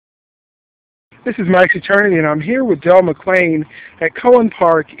This is Max Eternity, and I'm here with Dell McLean at Cohen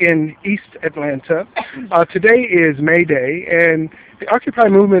Park in East Atlanta. Today is May Day, and the Occupy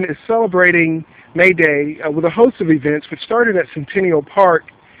movement is celebrating May Day with a host of events, which started at Centennial Park.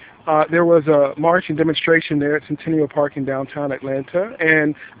 There was a march and demonstration there at Centennial Park in downtown Atlanta,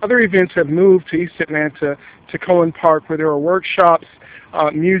 and other events have moved to East Atlanta to Cohen Park, where there are workshops,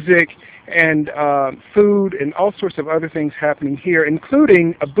 music, and food, and all sorts of other things happening here,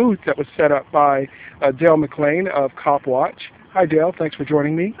 including a booth that was set up by Dell McLean of CopWatch. Hi, Dell. Thanks for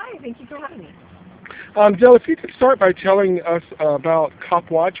joining me. Hi. Thank you for having me. Dell, if you could start by telling us about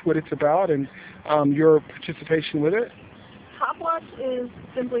CopWatch, what it's about, and your participation with it. CopWatch is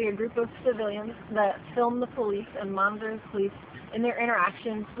simply a group of civilians that film the police and monitor the police in their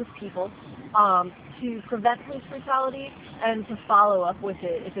interactions with people to prevent police brutality and to follow up with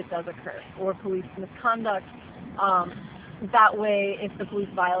it if it does occur, or police misconduct. That way, if the police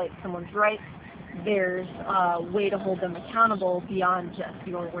violate someone's rights, there's a way to hold them accountable beyond just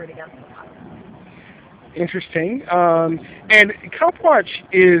your word against them. Interesting. And CopWatch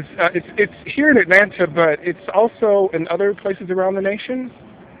is it's here in Atlanta, but it's also in other places around the nation?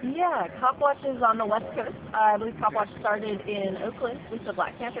 Yeah, CopWatch is on the West Coast. I believe CopWatch started in Oakland with the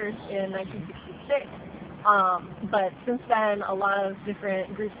Black Panthers in 1966. But since then, a lot of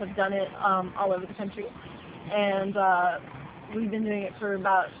different groups have done it all over the country. And we've been doing it for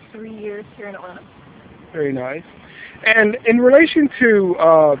about 3 years here in Atlanta. Very nice. And in relation to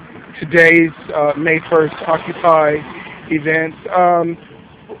today's May 1st Occupy event,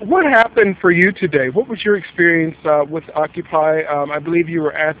 what happened for you today? What was your experience with Occupy? I believe you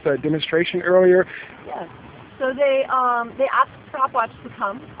were at the demonstration earlier. Yes. So they asked CopWatch to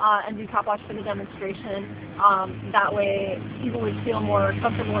come and do CopWatch for the demonstration. That way people would feel more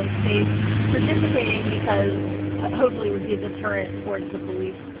comfortable and safe participating, because hopefully it would be a deterrent towards the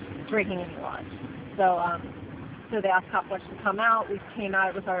police breaking any laws. So they asked CopWatch to come out. We came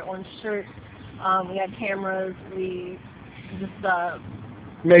out with our orange shirts. We had cameras. We just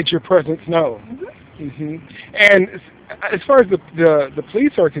made your presence known. Mm-hmm. And as far as the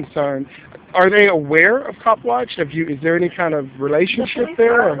police are concerned, are they aware of CopWatch? Is there any kind of relationship the police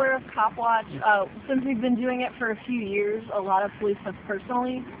there? are aware of CopWatch. Since we've been doing it for a few years, a lot of police have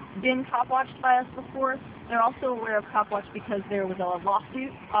personally been CopWatched by us before. They're also aware of CopWatch because there was a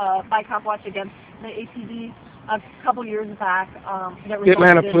lawsuit by CopWatch against the APD a couple years back. The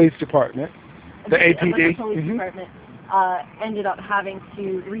Atlanta Police Department, the APD. Atlanta Police Department ended up having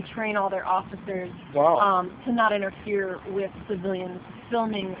to retrain all their officers to not interfere with civilians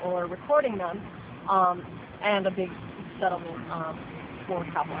filming or recording them, and a big settlement for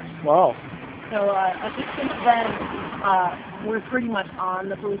CopWatch. Wow. So I think since then, we're pretty much on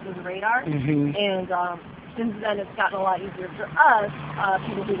the police's radar, and since then it's gotten a lot easier for us,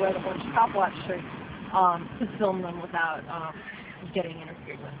 people who wear the orange CopWatch shirts, to film them without getting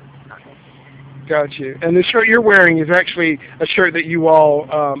interfered with. Got you. And the shirt you're wearing is actually a shirt that you all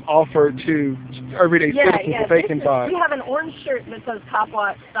offer to everyday citizens that they can buy. We have an orange shirt that says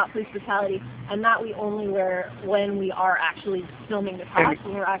CopWatch Stop Police Brutality, and that we only wear when we are actually filming the cops,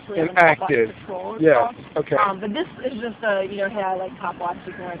 when we're actually on CopWatch patrol. Yes. Okay. But this is just a, hey, I like CopWatch,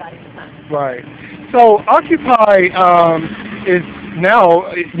 you can wear that anytime. Right. So Occupy is now,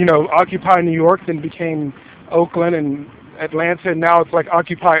 Occupy New York, then became Oakland and Atlanta, and now it's like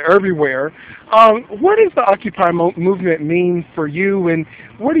Occupy everywhere. What does the Occupy movement mean for you, and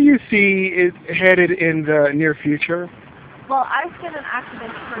what do you see is headed in the near future? Well, I've been an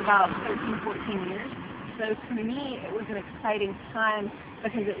activist for about 13, 14 years, so to me it was an exciting time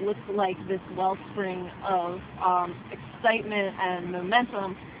because it looked like this wellspring of excitement and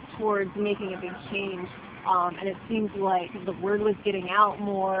momentum towards making a big change, and it seemed like the word was getting out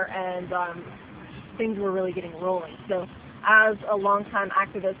more, and things were really getting rolling. So as a longtime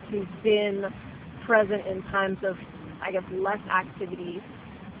activist who's been present in times of, less activity,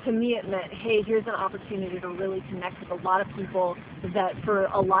 to me it meant, hey, here's an opportunity to really connect with a lot of people that for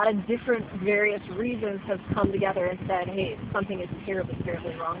a lot of different various reasons have come together and said, hey, something is terribly,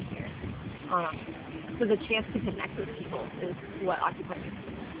 terribly wrong here. So the chance to connect with people is what Occupy is.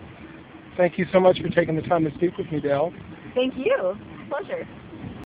 Thank you so much for taking the time to speak with me, Dell. Thank you. Pleasure.